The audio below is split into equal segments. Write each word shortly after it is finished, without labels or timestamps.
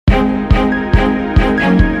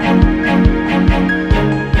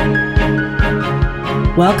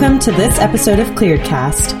Welcome to this episode of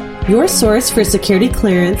ClearedCast, your source for security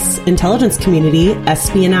clearance, intelligence community,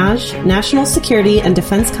 espionage, national security, and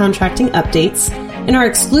defense contracting updates, and our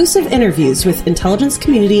exclusive interviews with intelligence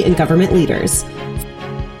community and government leaders.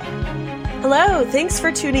 Hello, thanks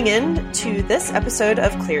for tuning in to this episode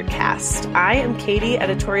of ClearedCast. I am Katie,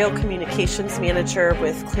 Editorial Communications Manager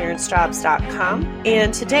with ClearanceJobs.com,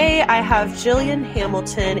 and today I have Jillian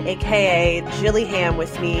Hamilton, aka Jilly Ham,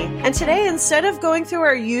 with me. And today, instead of going through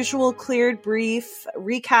our usual Cleared brief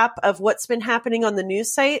recap of what's been happening on the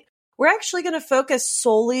news site, we're actually going to focus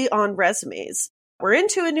solely on resumes. We're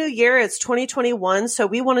into a new year. It's 2021, so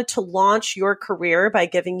we wanted to launch your career by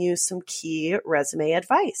giving you some key resume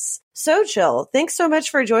advice. So, Jill, thanks so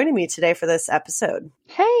much for joining me today for this episode.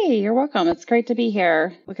 Hey, you're welcome. It's great to be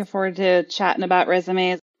here. Looking forward to chatting about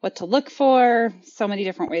resumes, what to look for, so many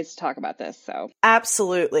different ways to talk about this. So,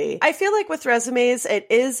 absolutely. I feel like with resumes, it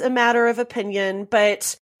is a matter of opinion,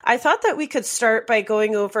 but I thought that we could start by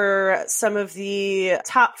going over some of the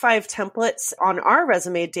top 5 templates on our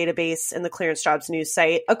resume database in the Clearance Jobs news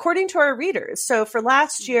site, according to our readers. So for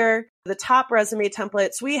last year, the top resume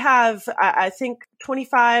templates, we have, I think,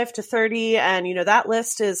 25 to 30, and, that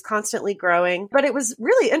list is constantly growing. But it was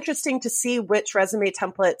really interesting to see which resume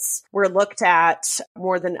templates were looked at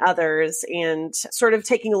more than others, and sort of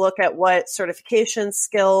taking a look at what certification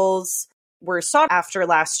skills were sought after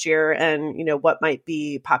last year and, what might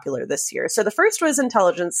be popular this year. So the first was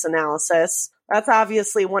intelligence analysis. That's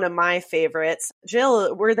obviously one of my favorites.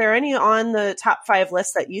 Jill, were there any on the top 5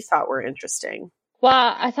 lists that you thought were interesting?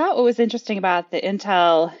 Well, I thought what was interesting about the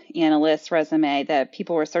Intel analyst resume that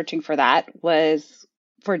people were searching for that was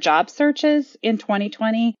for job searches in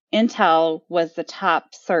 2020, Intel was the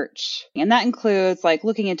top search. And that includes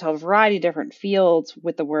looking into a variety of different fields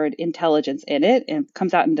with the word intelligence in it, and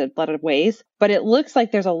comes out in a lot of ways. But it looks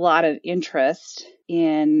like there's a lot of interest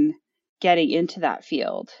in getting into that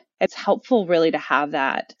field. It's helpful really to have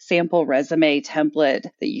that sample resume template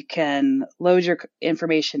that you can load your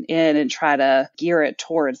information in and try to gear it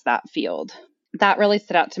towards that field. That really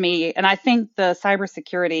stood out to me. And I think the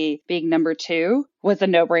cybersecurity being number 2 was a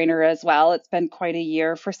no-brainer as well. It's been quite a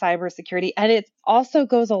year for cybersecurity. And it also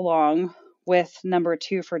goes along with number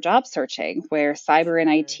 2 for job searching, where cyber and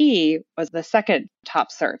IT was the second top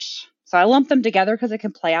search. So I lumped them together because it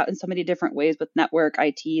can play out in so many different ways with network,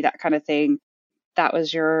 IT, that kind of thing. That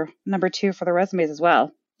was your number 2 for the resumes as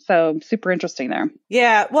well. So super interesting there.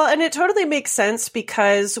 Yeah, well, and it totally makes sense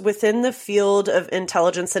because within the field of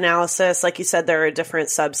intelligence analysis, like you said, there are different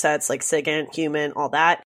subsets like SIGINT, human, all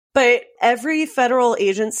that. But every federal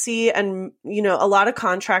agency and, a lot of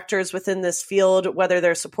contractors within this field, whether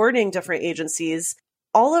they're supporting different agencies,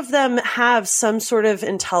 all of them have some sort of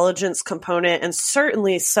intelligence component and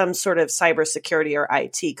certainly some sort of cybersecurity or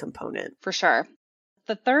IT component. For sure.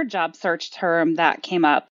 The third job search term that came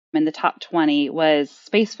up in the top 20 was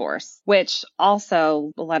Space Force, which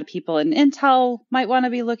also a lot of people in Intel might want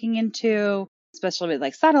to be looking into, especially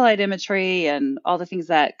with satellite imagery and all the things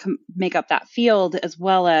that make up that field, as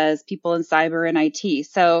well as people in cyber and IT.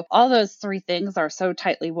 So all those 3 things are so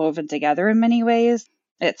tightly woven together in many ways.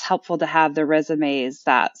 It's helpful to have the resumes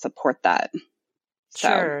that support that.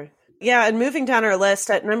 Sure. Yeah, and moving down our list,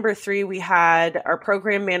 at number 3, we had our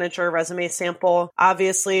program manager resume sample.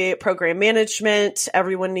 Obviously, program management,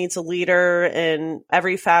 everyone needs a leader in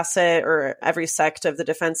every facet or every sect of the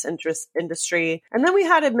defense industry. And then we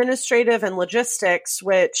had administrative and logistics,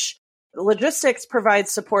 which logistics provides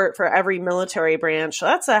support for every military branch. So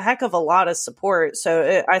that's a heck of a lot of support.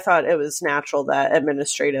 So I thought it was natural that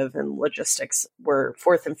administrative and logistics were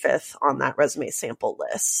 4th and 5th on that resume sample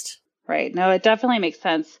list. Right. No, it definitely makes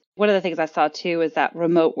sense. One of the things I saw too is that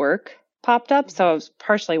remote work popped up. So I was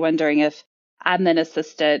partially wondering if admin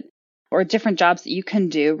assistant or different jobs that you can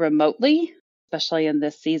do remotely, especially in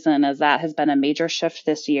this season, as that has been a major shift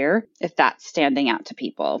this year, if that's standing out to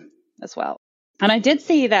people as well. And I did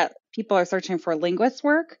see that people are searching for linguist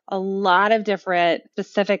work. A lot of different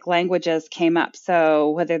specific languages came up. So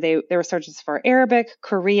whether they were searching for Arabic,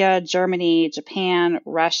 Korea, Germany, Japan,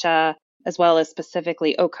 Russia, as well as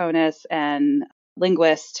specifically OCONUS and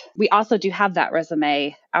linguist. We also do have that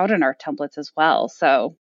resume out in our templates as well.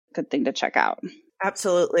 So good thing to check out.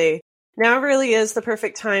 Absolutely. Now really is the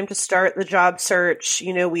perfect time to start the job search.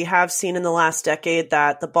 We have seen in the last decade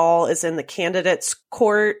that the ball is in the candidate's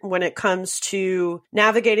court when it comes to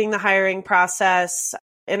navigating the hiring process,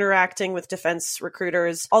 interacting with defense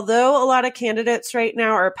recruiters. Although a lot of candidates right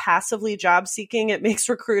now are passively job seeking, it makes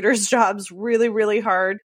recruiters' jobs really, really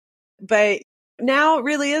hard. But now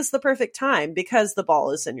really is the perfect time because the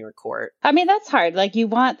ball is in your court. I mean, that's hard. Like, you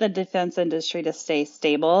want the defense industry to stay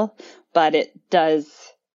stable, but it does,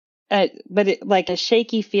 like a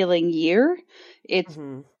shaky feeling year,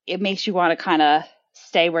 it makes you want to kind of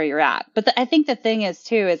stay where you're at. But I think the thing is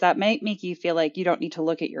too, is that might make you feel like you don't need to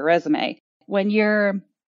look at your resume. When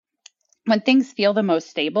things feel the most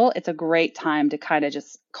stable, it's a great time to kind of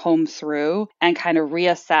just comb through and kind of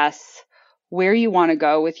reassess where you want to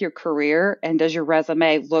go with your career, and does your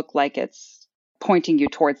resume look like it's pointing you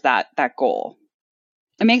towards that goal.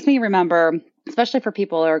 It makes me remember, especially for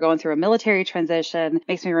people who are going through a military transition,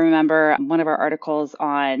 makes me remember one of our articles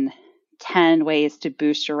on 10 ways to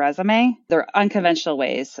boost your resume. They're unconventional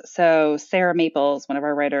ways. So Sarah Maples, one of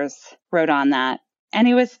our writers, wrote on that. And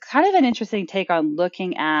it was kind of an interesting take on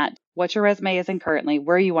looking at what your resume is in currently,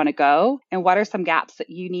 where you want to go, and what are some gaps that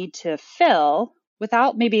you need to fill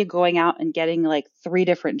without maybe going out and getting like 3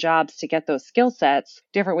 different jobs to get those skill sets,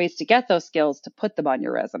 different ways to get those skills to put them on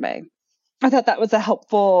your resume. I thought that was a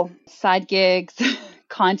helpful side gigs,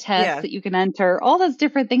 contests that you can enter, all those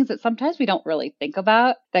different things that sometimes we don't really think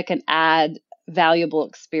about that can add valuable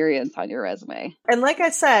experience on your resume. And like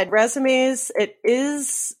I said, resumes,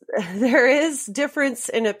 there is difference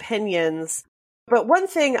in opinions. But one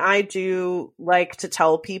thing I do like to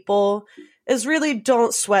tell people is really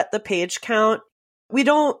don't sweat the page count.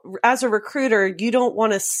 As a recruiter, you don't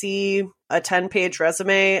want to see a 10-page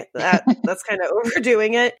resume. That's kind of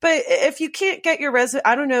overdoing it. But if you can't get your resume,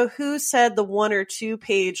 I don't know who said the 1 or 2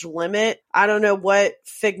 page limit. I don't know what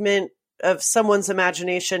figment of someone's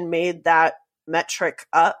imagination made that metric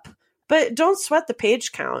up, but don't sweat the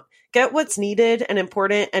page count. Get what's needed and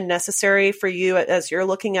important and necessary for you as you're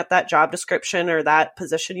looking at that job description or that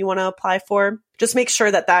position you want to apply for. Just make sure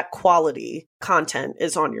that quality content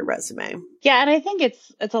is on your resume. Yeah, and I think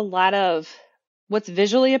it's a lot of what's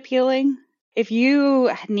visually appealing. If you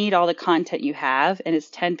need all the content you have and it's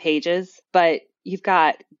 10 pages, but you've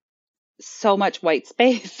got so much white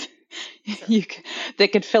space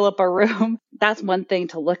that could fill up a room, that's one thing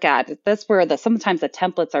to look at. That's where sometimes the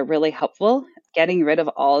templates are really helpful. Getting rid of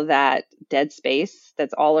all of that dead space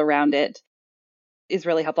that's all around it is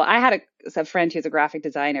really helpful. I had a friend who's a graphic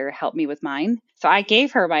designer help me with mine. So I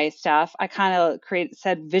gave her my stuff. I kind of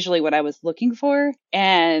said visually what I was looking for,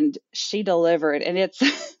 and she delivered. And it's,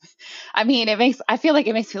 I feel like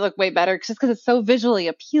it makes me look way better just because it's so visually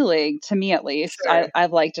appealing to me, at least. Sure.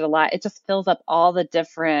 I've liked it a lot. It just fills up all the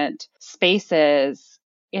different spaces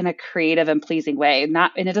in a creative and pleasing way, and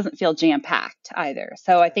it doesn't feel jam-packed either.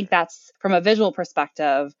 So I think that's, from a visual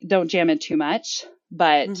perspective, don't jam in too much,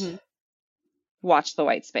 but watch the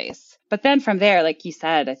white space. But then from there, like you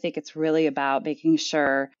said, I think it's really about making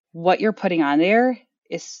sure what you're putting on there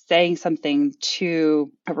is saying something to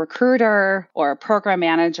a recruiter or a program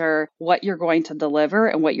manager, what you're going to deliver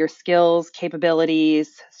and what your skills, capabilities,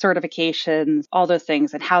 certifications, all those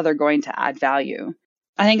things, and how they're going to add value.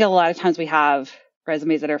 I think a lot of times we have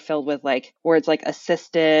resumes that are filled with like words like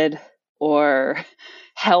assisted or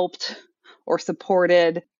helped or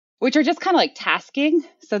supported, which are just kind of like tasking.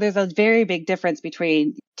 So there's a very big difference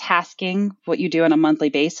between tasking, what you do on a monthly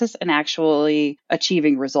basis, and actually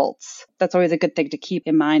achieving results. That's always a good thing to keep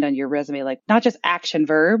in mind on your resume, like not just action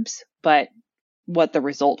verbs, but what the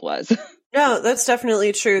result was. No, that's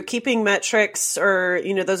definitely true. Keeping metrics or,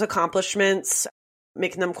 those accomplishments,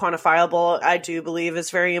 making them quantifiable, I do believe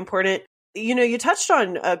is very important. You touched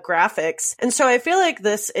on graphics. And so I feel like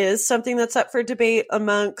this is something that's up for debate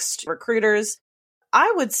amongst recruiters.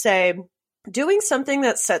 I would say doing something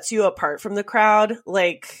that sets you apart from the crowd,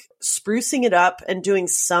 like sprucing it up and doing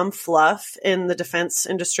some fluff in the defense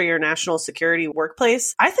industry or national security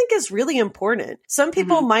workplace, I think is really important. Some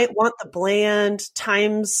people might want the bland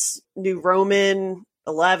Times New Roman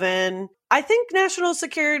 11. I think national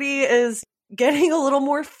security is getting a little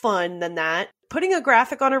more fun than that. Putting a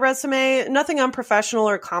graphic on a resume, nothing unprofessional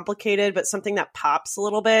or complicated, but something that pops a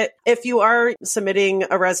little bit. If you are submitting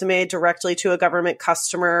a resume directly to a government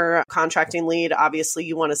customer, contracting lead, obviously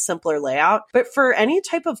you want a simpler layout. But for any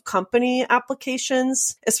type of company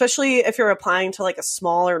applications, especially if you're applying to like a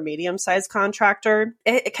small or medium-sized contractor,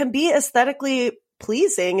 it can be aesthetically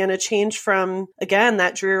pleasing and a change from, again,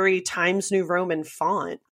 that dreary Times New Roman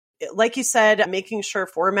font. Like you said, making sure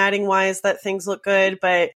formatting wise that things look good,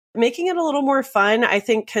 but making it a little more fun, I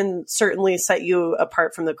think, can certainly set you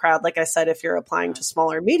apart from the crowd. Like I said, if you're applying to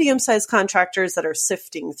smaller, medium-sized contractors that are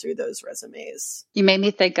sifting through those resumes. You made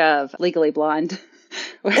me think of Legally Blonde,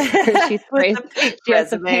 where she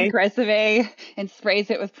has a pink resume and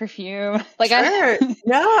sprays it with perfume. Like, sure.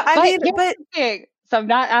 So I'm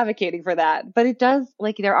not advocating for that, but it does,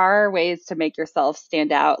 like, there are ways to make yourself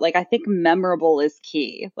stand out. Like, I think memorable is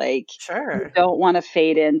key. Like, you Sure. don't want to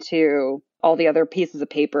fade into all the other pieces of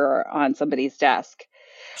paper on somebody's desk.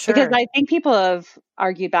 Because Sure. I think people have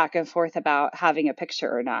argued back and forth about having a picture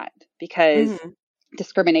or not, because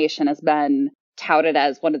discrimination has been touted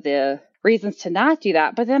as one of the reasons to not do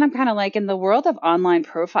that. But then I'm kind of like, in the world of online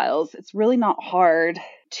profiles, it's really not hard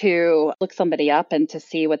to look somebody up and to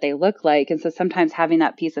see what they look like. And so sometimes having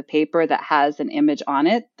that piece of paper that has an image on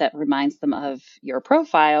it that reminds them of your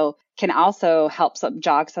profile can also help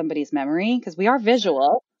jog somebody's memory, because we are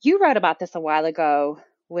visual. You wrote about this a while ago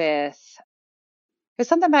with, there's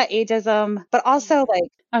something about ageism, but also, like,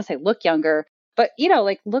 I would say look younger, but, you know,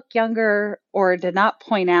 like, look younger, or to not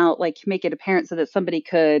point out, like, make it apparent so that somebody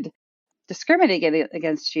could discriminate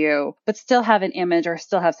against you, but still have an image or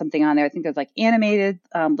still have something on there. I think there's like animated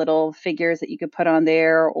little figures that you could put on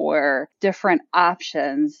there, or different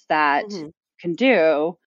options that you can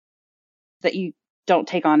do that you don't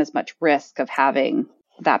take on as much risk of having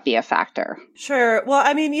that be a factor. Sure. Well,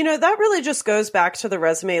 I mean, that really just goes back to the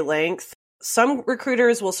resume length. Some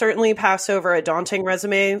recruiters will certainly pass over a daunting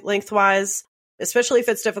resume lengthwise, especially if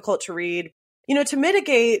it's difficult to read. To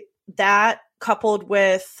mitigate that, coupled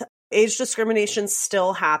with age discrimination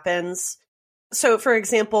still happens. So, for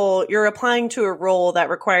example, you're applying to a role that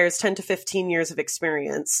requires 10 to 15 years of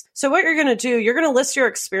experience. So what you're going to do, you're going to list your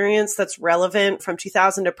experience that's relevant from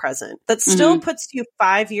 2000 to present. That still puts you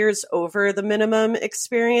 5 years over the minimum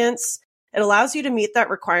experience. It allows you to meet that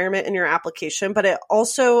requirement in your application, but it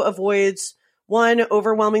also avoids, one,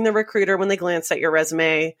 overwhelming the recruiter when they glance at your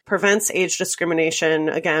resume, prevents age discrimination,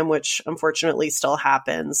 again, which unfortunately still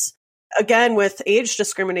happens. Again, with age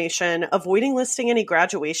discrimination, avoiding listing any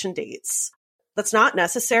graduation dates. That's not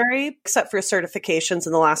necessary, except for certifications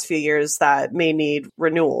in the last few years that may need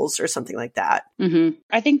renewals or something like that.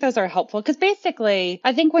 I think those are helpful, because basically,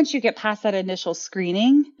 I think once you get past that initial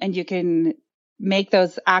screening and you can make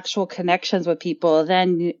those actual connections with people,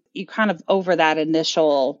 then you kind of over that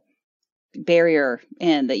initial barrier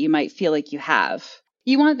in that you might feel like you have.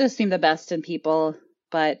 You want to seem the best in people,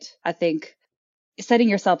 but I think setting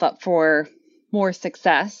yourself up for more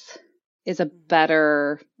success is a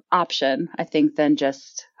better option, I think, than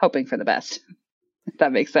just hoping for the best, if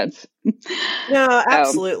that makes sense. No,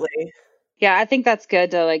 absolutely. Yeah, I think that's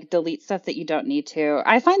good to, like, delete stuff that you don't need to.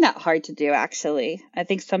 I find that hard to do, actually. I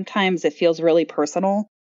think sometimes it feels really personal,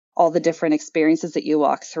 all the different experiences that you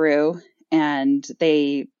walk through. And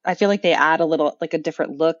I feel like they add a little, like, a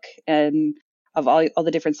different look and of all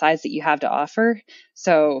the different sides that you have to offer.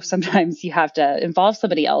 So sometimes you have to involve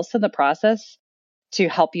somebody else in the process to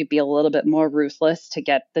help you be a little bit more ruthless to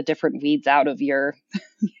get the different weeds out of your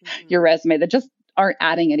your resume that just aren't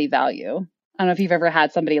adding any value. I don't know if you've ever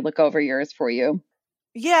had somebody look over yours for you.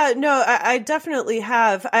 Yeah, no, I definitely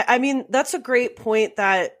have. I mean, that's a great point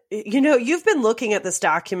that, you've been looking at this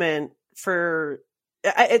document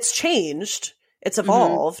it's changed, it's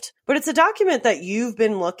evolved, but it's a document that you've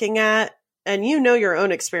been looking at, and your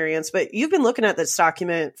own experience, but you've been looking at this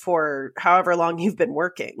document for however long you've been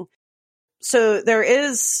working. So there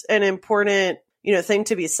is an important, thing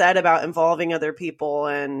to be said about involving other people.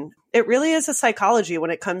 And it really is a psychology when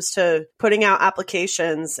it comes to putting out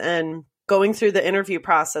applications and going through the interview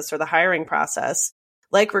process or the hiring process.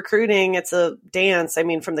 Like recruiting, it's a dance. I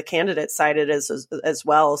mean, from the candidate side, it is as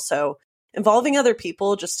well. So involving other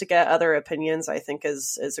people just to get other opinions, I think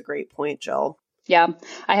is a great point, Jill. Yeah,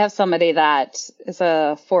 I have somebody that is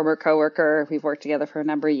a former coworker. We've worked together for a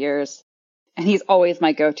number of years, and he's always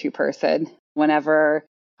my go-to person whenever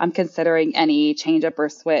I'm considering any change up or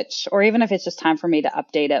switch, or even if it's just time for me to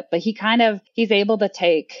update it. But he's able to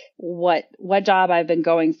take what job I've been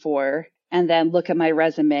going for and then look at my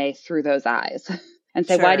resume through those eyes and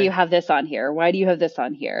say, Why do you have this on here? Why do you have this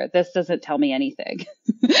on here? This doesn't tell me anything.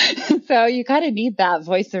 So you kind of need that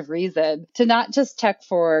voice of reason to not just check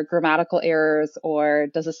for grammatical errors or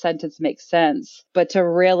does a sentence make sense, but to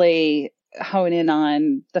really hone in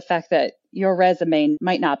on the fact that your resume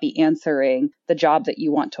might not be answering the job that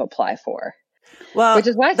you want to apply for. Well, which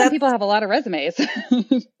is why some people have a lot of resumes.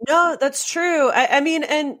 No, that's true. I mean,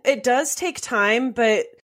 and it does take time, but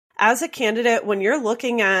as a candidate, when you're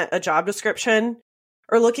looking at a job description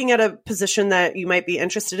or looking at a position that you might be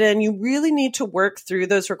interested in, you really need to work through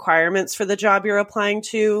those requirements for the job you're applying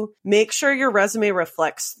to. Make sure your resume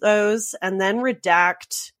reflects those, and then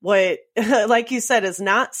redact what, like you said, is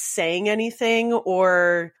not saying anything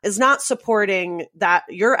or is not supporting that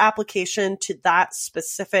your application to that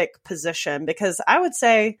specific position. Because I would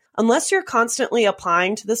say, unless you're constantly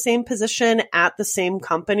applying to the same position at the same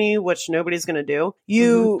company, which nobody's going to do,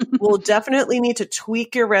 you will definitely need to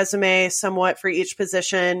tweak your resume somewhat for each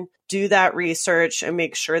position, do that research, and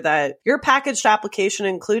make sure that your packaged application,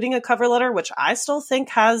 including a cover letter, which I still think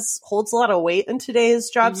holds a lot of weight in today's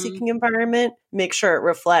job seeking environment, make sure it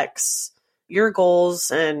reflects your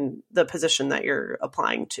goals and the position that you're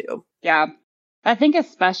applying to. Yeah. I think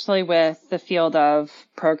especially with the field of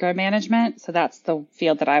program management, so that's the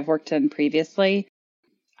field that I've worked in previously,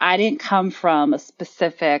 I didn't come from a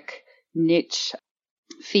specific niche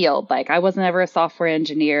field. Like I wasn't ever a software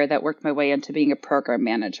engineer that worked my way into being a program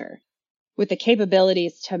manager. With the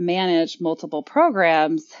capabilities to manage multiple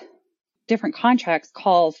programs, different contracts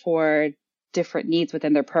call for different needs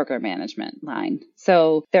within their program management line.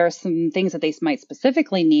 So there are some things that they might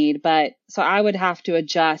specifically need, but so I would have to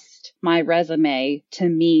adjust my resume to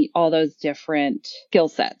meet all those different skill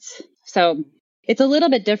sets. So it's a little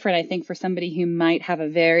bit different, I think, for somebody who might have a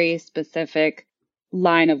very specific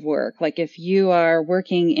line of work. Like if you are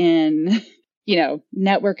working in,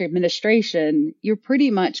 network administration, you're pretty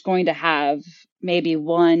much going to have maybe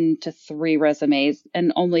 1 to 3 resumes,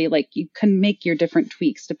 and only like you can make your different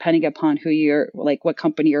tweaks depending upon who you're like, what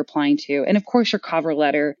company you're applying to. And of course, your cover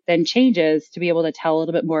letter then changes to be able to tell a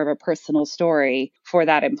little bit more of a personal story for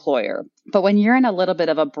that employer. But when you're in a little bit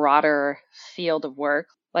of a broader field of work,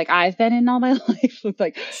 like I've been in all my life with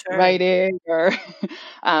like writing or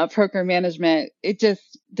program management, it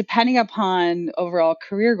just, depending upon overall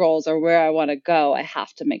career goals or where I want to go, I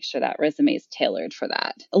have to make sure that resume is tailored for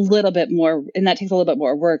that a little bit more. And that takes a little bit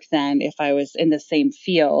more work than if I was in the same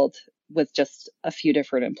field with just a few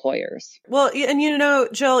different employers. Well,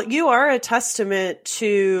 and Jill, you are a testament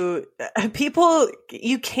to people.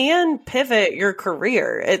 You can pivot your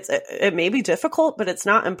career. It may be difficult, but it's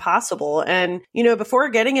not impossible. And, before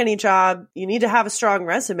getting any job, you need to have a strong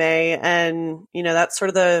resume. And, that's sort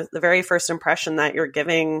of the very first impression that you're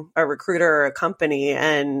giving a recruiter or a company.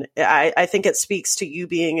 And I think it speaks to you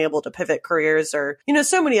being able to pivot careers, or,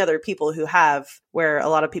 so many other people who have, where a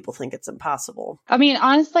lot of people think it's impossible. I mean,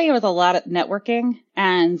 honestly, it was a lot of networking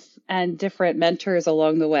and different mentors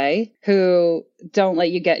along the way who don't let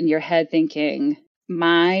you get in your head thinking,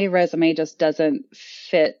 my resume just doesn't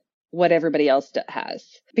fit what everybody else has.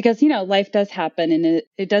 Because, life does happen, and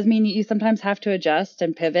it does mean you sometimes have to adjust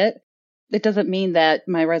and pivot. It doesn't mean that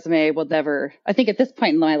my resume will never, I think at this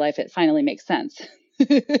point in my life, it finally makes sense.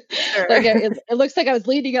 Sure. Like it looks like I was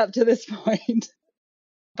leading up to this point.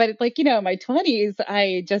 But in my 20s,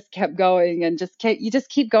 I just kept going and you just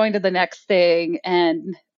keep going to the next thing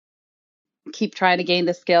and keep trying to gain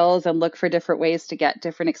the skills and look for different ways to get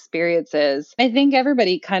different experiences. I think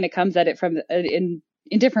everybody kind of comes at it from in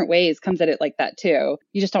different ways, comes at it like that too.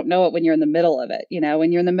 You just don't know it when you're in the middle of it.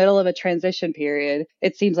 When you're in the middle of a transition period,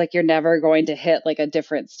 it seems like you're never going to hit like a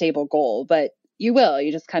different stable goal, but you will.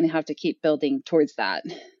 You just kind of have to keep building towards that.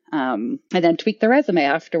 And then tweak the resume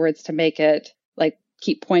afterwards to make it like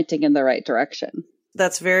keep pointing in the right direction.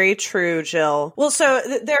 That's very true, Jill. Well, so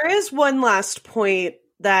there is one last point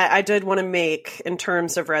that I did want to make in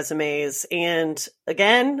terms of resumes. And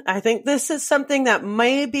again, I think this is something that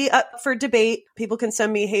may be up for debate. People can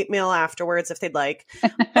send me hate mail afterwards if they'd like.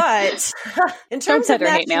 But in terms of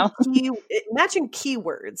matching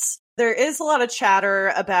keywords, there is a lot of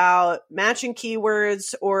chatter about matching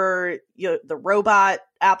keywords, or the robot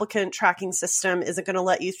applicant tracking system isn't going to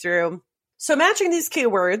let you through. So matching these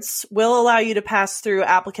keywords will allow you to pass through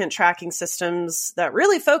applicant tracking systems that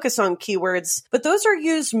really focus on keywords, but those are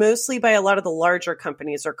used mostly by a lot of the larger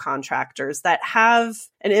companies or contractors that have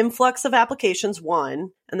an influx of applications,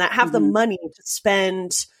 and that have the money to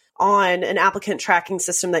spend on an applicant tracking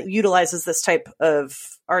system that utilizes this type of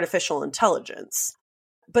artificial intelligence.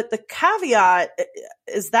 But the caveat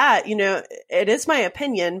is that, it is my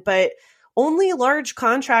opinion, but only large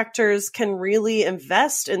contractors can really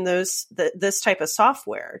invest in this type of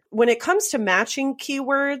software. When it comes to matching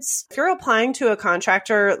keywords, if you're applying to a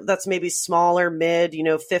contractor that's maybe smaller, mid,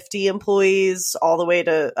 50 employees, all the way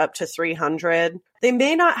to up to 300, they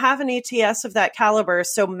may not have an ATS of that caliber.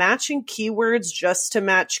 So matching keywords just to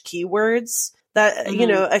match keywords, that,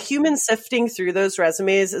 a human sifting through those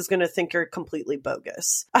resumes is going to think you're completely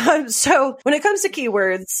bogus. So when it comes to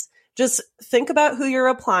keywords, just think about who you're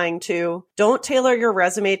applying to. Don't tailor your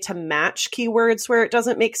resume to match keywords where it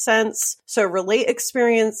doesn't make sense. So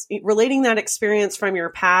relating that experience from your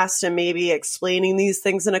past and maybe explaining these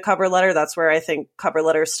things in a cover letter. That's where I think cover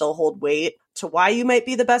letters still hold weight to why you might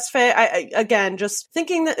be the best fit. Again, just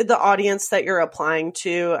thinking that the audience that you're applying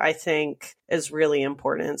to, I think is really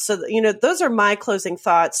important. So, those are my closing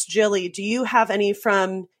thoughts. Jilly, do you have any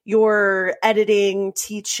from your editing,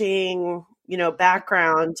 teaching,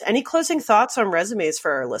 background? Any closing thoughts on resumes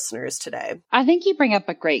for our listeners today? I think you bring up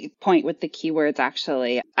a great point with the keywords,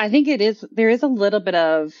 actually. I think there is a little bit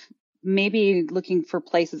of maybe looking for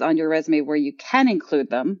places on your resume where you can include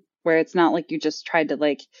them, where it's not like you just tried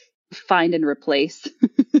to find and replace,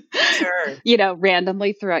 sure.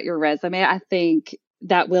 Randomly throughout your resume. I think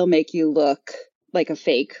that will make you look like a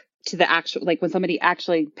fake to the actual, when somebody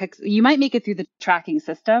actually picks, you might make it through the tracking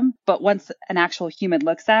system, but once an actual human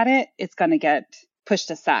looks at it, it's going to get pushed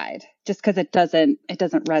aside just because it doesn't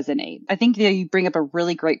resonate. I think that you bring up a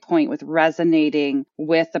really great point with resonating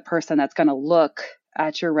with the person that's going to look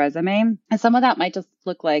at your resume. And some of that might just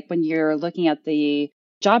look like when you're looking at the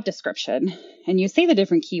job description and you see the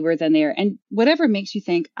different keywords in there and whatever makes you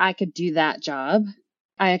think I could do that job,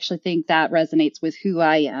 I actually think that resonates with who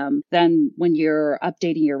I am. Then when you're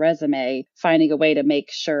updating your resume, finding a way to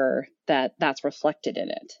make sure that that's reflected in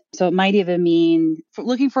it. So it might even mean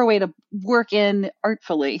looking for a way to work in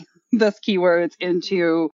artfully those keywords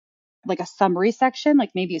into a summary section,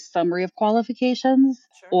 maybe a summary of qualifications,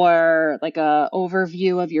 sure. Or a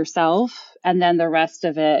overview of yourself. And then the rest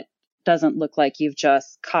of it doesn't look like you've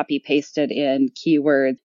just copy pasted in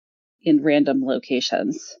keywords in random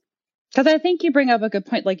locations. Because I think you bring up a good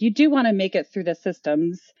point. You do want to make it through the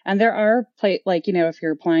systems. And there are, if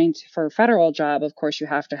you're applying for a federal job, of course, you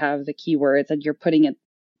have to have the keywords and you're putting it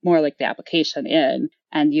more like the application in.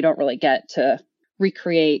 And you don't really get to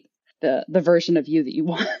recreate the version of you that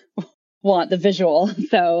you want the visual.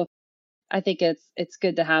 So I think it's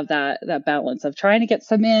good to have that balance of trying to get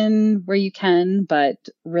some in where you can, but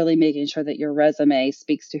really making sure that your resume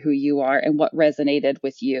speaks to who you are and what resonated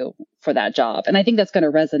with you for that job. And I think that's going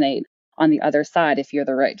to resonate on the other side if you're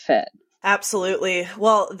the right fit. Absolutely.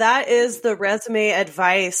 Well, that is the resume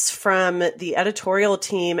advice from the editorial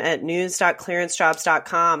team at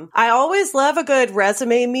news.clearancejobs.com. I always love a good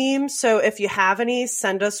resume meme. So if you have any,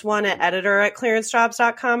 send us one at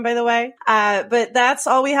editor@clearancejobs.com, by the way. But that's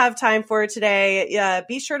all we have time for today.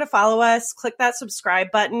 Be sure to follow us, click that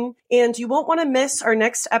subscribe button, and you won't want to miss our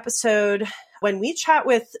next episode when we chat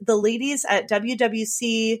with the ladies at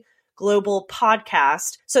WWC Global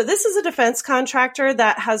Podcast. So this is a defense contractor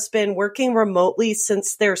that has been working remotely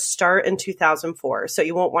since their start in 2004. So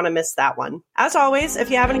you won't want to miss that one. As always, if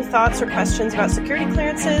you have any thoughts or questions about security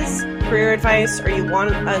clearances, career advice, or you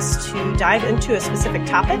want us to dive into a specific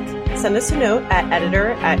topic, send us a note at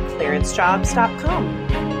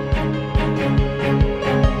editor@clearancejobs.com.